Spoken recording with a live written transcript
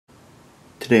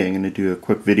Today I'm going to do a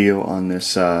quick video on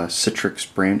this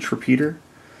Citrix Branch Repeater.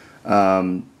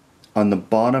 On the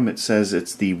bottom it says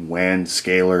it's the WAN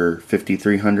Scaler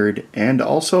 5300 and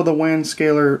also the WAN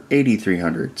Scaler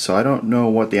 8300, so I don't know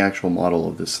what the actual model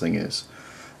of this thing is.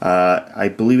 I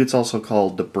believe it's also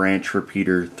called the Branch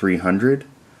Repeater 300,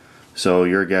 so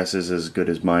your guess is as good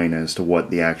as mine as to what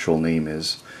the actual name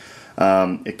is.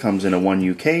 It comes in a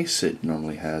 1U case. It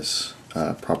normally has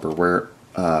proper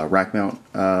rack mount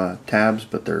tabs,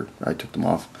 but I took them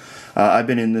off. I've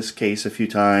been in this case a few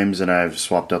times and I've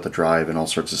swapped out the drive and all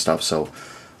sorts of stuff, so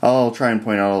I'll try and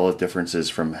point out all the differences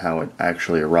from how it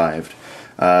actually arrived.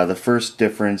 The first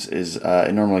difference is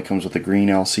it normally comes with a green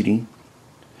LCD.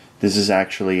 This is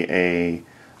actually a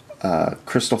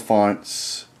Crystal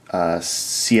Fonts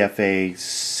CFA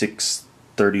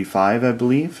 635, I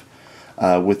believe,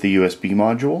 with the USB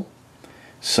module.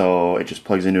 So it just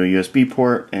plugs into a USB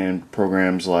port, and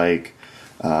programs like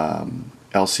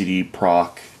LCD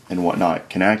proc and whatnot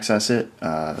can access it.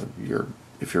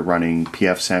 If you're running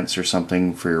pfSense or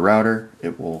something for your router,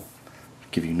 it will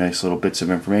give you nice little bits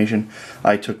of information.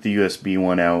 I took the USB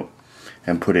one out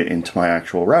and put it into my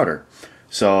actual router.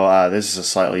 So this is a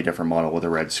slightly different model with a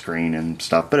red screen and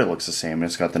stuff, but it looks the same.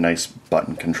 It's got the nice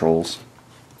button controls.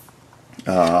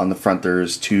 On the front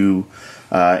there's two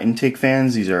intake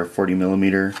fans. These are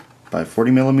 40mm by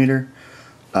 40mm.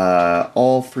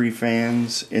 All three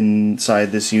fans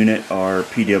inside this unit are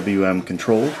PWM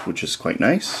controlled, which is quite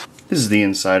nice. This is the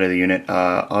inside of the unit.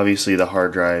 Obviously the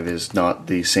hard drive is not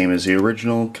the same as the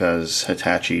original because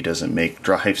Hitachi doesn't make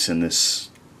drives in the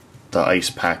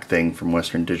ice pack thing from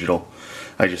Western Digital.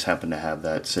 I just happen to have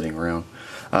that sitting around.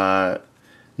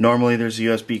 Normally there's a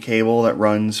USB cable that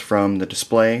runs from the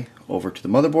display over to the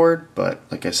motherboard, but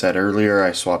like I said earlier,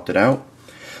 I swapped it out.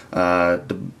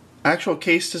 The actual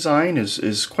case design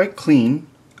is quite clean.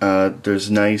 There's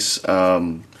a nice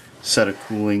set of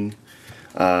cooling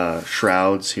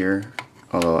shrouds here,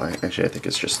 although I think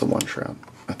it's just the one shroud.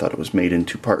 I thought it was made in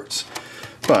two parts.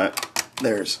 But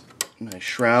there's a nice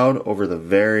shroud over the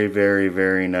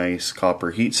very nice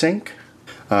copper heatsink.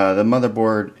 The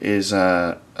motherboard is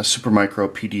a Supermicro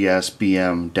PDS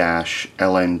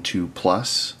BM-LN2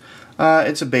 Plus.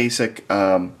 It's a basic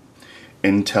Intel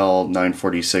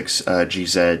 946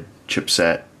 GZ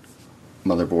chipset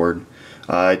motherboard.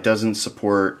 It doesn't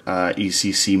support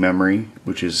ECC memory,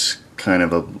 which is kind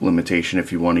of a limitation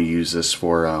if you want to use this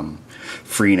for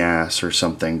FreeNAS or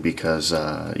something, because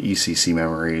ECC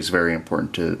memory is very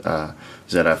important to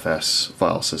ZFS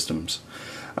file systems.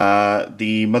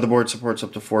 The motherboard supports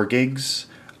up to 4 gigs.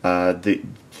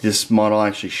 This model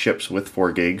actually ships with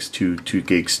 4 gigs, two 2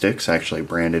 gig sticks, actually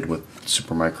branded with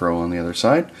Supermicro on the other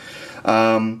side.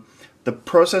 The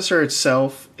processor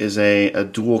itself is a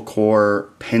dual core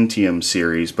Pentium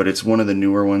series, but it's one of the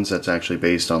newer ones that's actually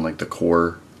based on like the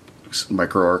Core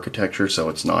microarchitecture, so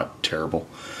it's not terrible.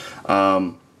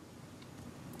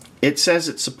 It says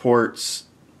it supports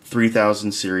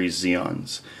 3000 series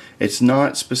Xeons. It's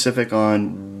not specific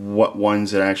on what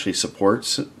ones it actually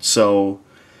supports, so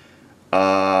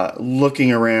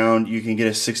looking around, you can get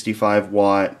a 65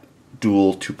 watt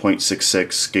dual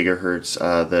 2.66 gigahertz,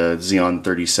 the Xeon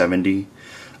 3070.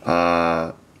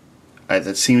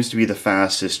 That seems to be the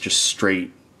fastest, just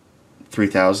straight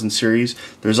 3000 series.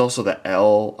 There's also the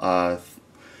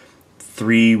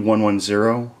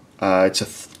L3110. It's a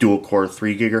dual core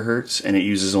 3 gigahertz, and it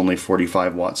uses only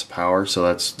 45 watts of power, so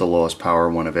that's the lowest power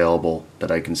one available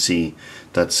that I can see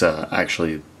that's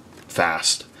actually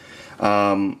fast.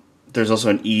 There's also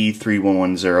an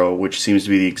E3110, which seems to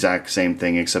be the exact same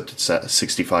thing, except it's at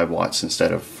 65 watts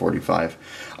instead of 45.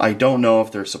 I don't know if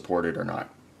they're supported or not,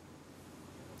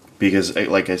 because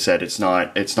like I said, it's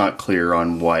not clear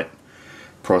on what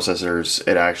processors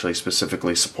it actually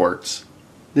specifically supports.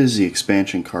 This is the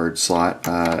expansion card slot.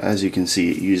 As you can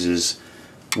see, it uses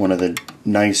one of the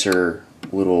nicer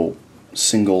little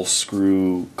single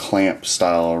screw clamp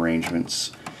style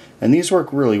arrangements, and these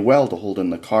work really well to hold in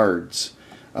the cards.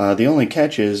 The only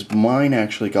catch is mine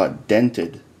actually got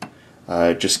dented.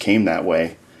 It just came that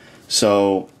way.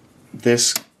 So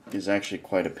this is actually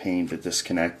quite a pain to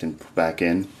disconnect and put back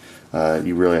in.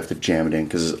 You really have to jam it in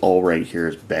because all right here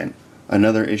is bent.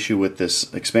 Another issue with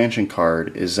this expansion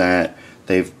card is that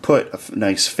they've put a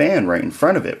nice fan right in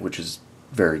front of it, which is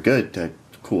very good to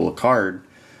cool a card,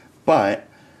 but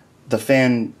the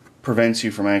fan prevents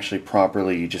you from actually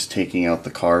properly just taking out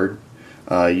the card.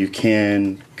 You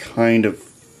can kind of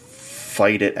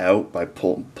fight it out by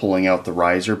pulling out the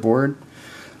riser board,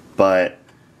 but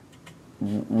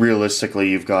realistically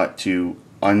you've got to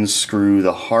unscrew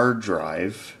the hard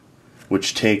drive,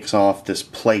 which takes off this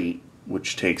plate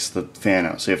which takes the fan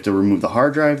out. So you have to remove the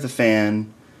hard drive, the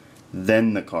fan,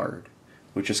 then the card,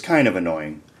 which is kind of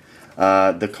annoying.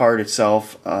 The card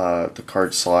itself, the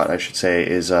card slot I should say,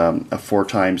 is a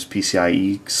 4x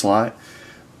PCIe slot.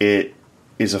 It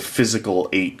is a physical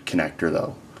 8 connector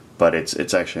though, but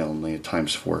it's actually only a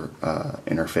 ×4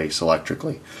 interface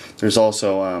electrically. There's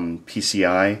also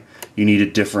PCI. You need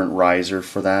a different riser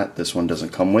for that. This one doesn't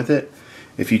come with it.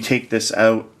 If you take this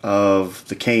out of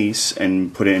the case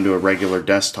and put it into a regular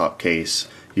desktop case,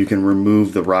 you can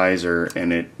remove the riser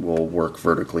and it will work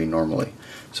vertically normally.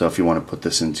 So if you want to put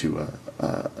this into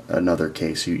another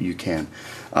case, you can.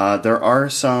 There are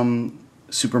some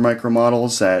Supermicro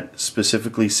models that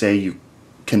specifically say you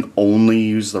can only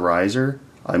use the riser.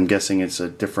 I'm guessing it's a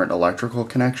different electrical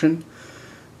connection.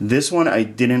 This one I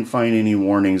didn't find any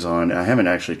warnings on. I haven't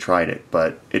actually tried it,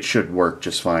 but it should work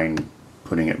just fine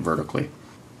putting it vertically.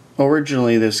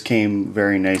 Originally this came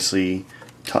very nicely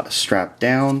strapped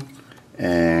down,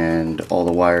 and all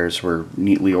the wires were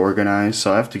neatly organized,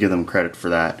 so I have to give them credit for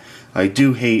that. I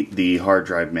do hate the hard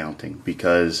drive mounting,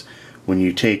 because when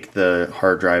you take the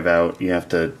hard drive out, you have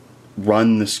to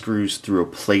run the screws through a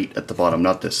plate at the bottom.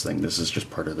 Not this thing, this is just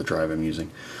part of the drive I'm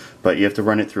using. But you have to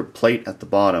run it through a plate at the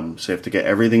bottom, so you have to get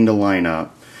everything to line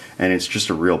up, and it's just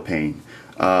a real pain.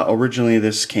 Originally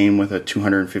this came with a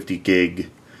 250 gig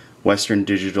Western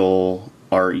Digital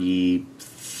RE3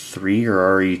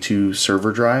 or RE2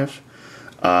 server drive.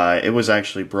 It was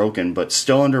actually broken, but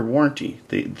still under warranty.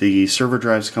 The server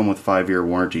drives come with 5-year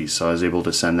warranties, so I was able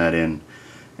to send that in,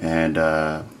 and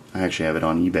I actually have it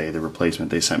on eBay, the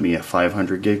replacement. They sent me a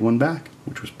 500 gig one back,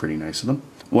 which was pretty nice of them.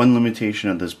 One limitation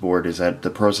of this board is that the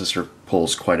processor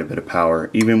pulls quite a bit of power.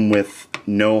 Even with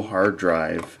no hard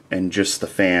drive and just the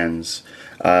fans,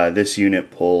 this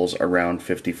unit pulls around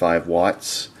 55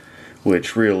 watts,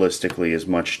 which realistically is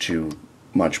much too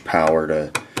much power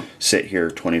to sit here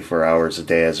 24 hours a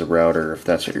day as a router, if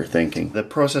that's what you're thinking. The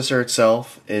processor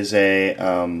itself is a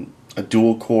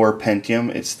dual-core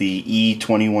Pentium. It's the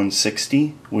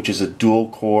E2160, which is a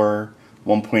dual-core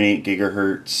 1.8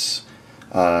 gigahertz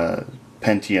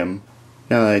Pentium.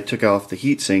 Now that I took off the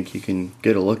heatsink, you can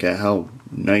get a look at how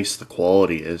nice the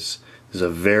quality is. It's a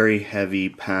very heavy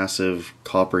passive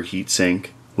copper heatsink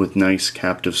with nice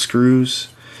captive screws,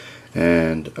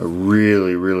 and a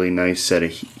really nice set of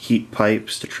heat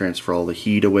pipes to transfer all the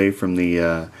heat away from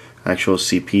the actual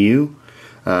CPU.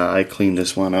 I cleaned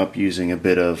this one up using a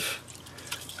bit of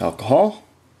alcohol.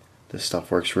 This stuff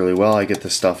works really well. I get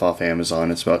this stuff off Amazon.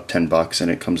 It's about 10 bucks,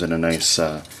 and it comes in a nice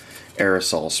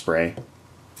aerosol spray.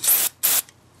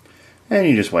 And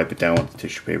you just wipe it down with the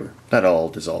tissue paper. That'll all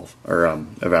dissolve or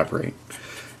evaporate.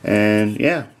 And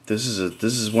yeah, this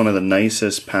is one of the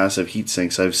nicest passive heat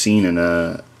sinks I've seen in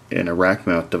a rack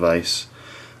mount device.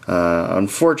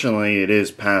 Unfortunately, it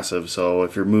is passive, so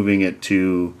if you're moving it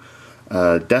to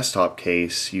a desktop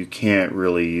case, you can't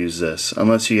really use this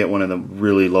unless you get one of the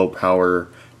really low power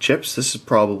chips. This is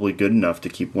probably good enough to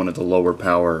keep one of the lower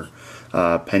power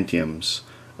Pentiums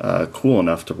cool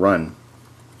enough to run.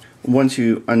 Once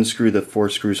you unscrew the 4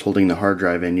 screws holding the hard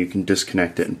drive in, you can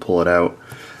disconnect it and pull it out.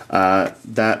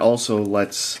 That also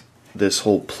lets this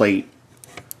whole plate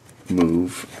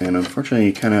move, and unfortunately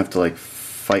you kind of have to like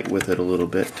fight with it a little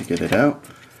bit to get it out.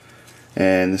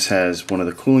 And this has one of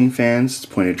the cooling fans. It's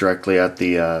pointed directly at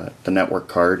the network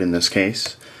card in this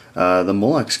case. The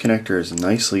Molex connector is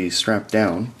nicely strapped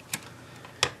down,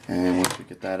 and once we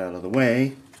get that out of the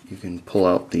way, you can pull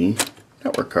out the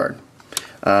network card.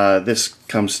 This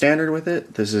comes standard with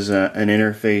it. This is an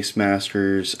Interface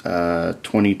Masters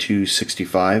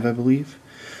 2265, I believe.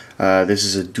 This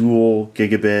is a dual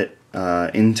gigabit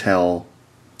Intel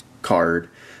card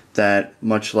that,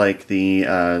 much like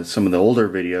the some of the older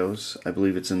videos, I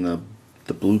believe it's in the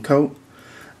blue coat,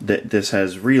 that this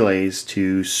has relays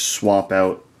to swap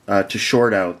out, to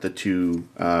short out the 2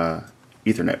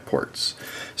 Ethernet ports.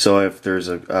 So if there's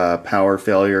a power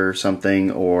failure or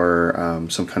something, or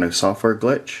some kind of software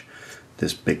glitch,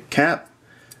 this big cap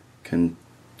can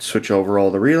switch over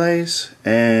all the relays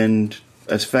and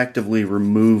effectively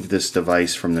remove this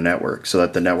device from the network, so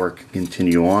that the network can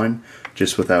continue on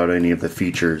just without any of the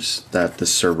features that the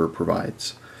server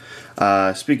provides.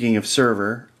 Speaking of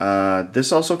server,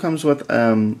 this also comes with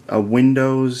a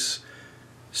Windows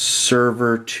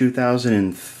Server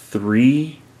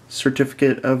 2003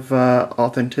 certificate of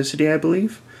authenticity, I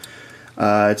believe.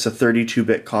 It's a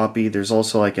 32-bit copy. There's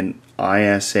also like an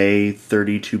ISA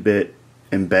 32-bit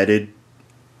embedded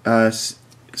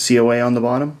COA on the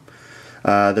bottom.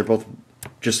 They're both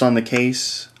just on the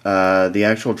case. The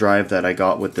actual drive that I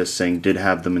got with this thing did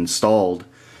have them installed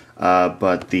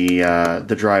but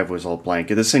the drive was all blank.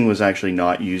 This thing was actually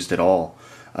not used at all.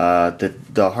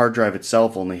 The hard drive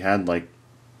itself only had like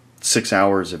 6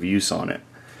 hours of use on it.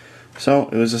 So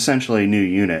it was essentially a new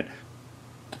unit.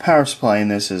 The power supply in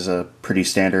this is a pretty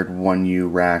standard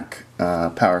 1U rack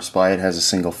power supply. It has a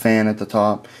single fan at the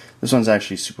top. This one's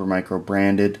actually Supermicro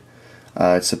branded.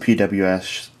 It's a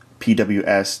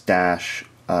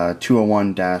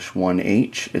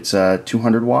PWS-201-1H. It's a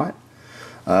 200 watt.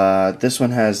 This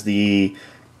one has the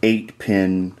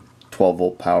 8-pin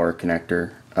 12-volt power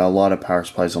connector. A lot of power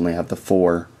supplies only have the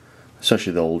 4,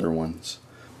 especially the older ones.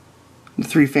 The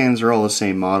 3 fans are all the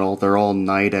same model. They're all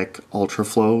Nidec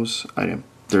Ultraflows.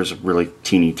 There's a really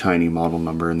teeny tiny model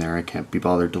number in there I can't be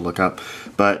bothered to look up.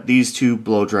 But these 2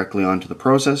 blow directly onto the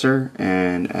processor,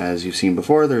 and as you've seen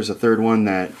before, there's a third one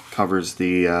that covers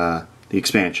the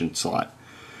expansion slot.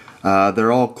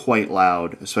 They're all quite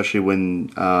loud, especially when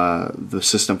the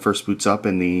system first boots up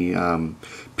and the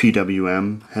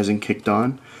PWM hasn't kicked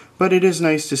on. But it is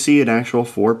nice to see an actual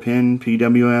 4-pin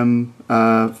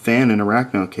PWM fan in a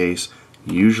rack mount case.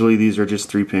 Usually these are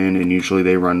just 3-pin, and usually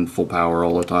they run full power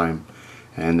all the time.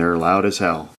 And they're loud as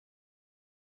hell.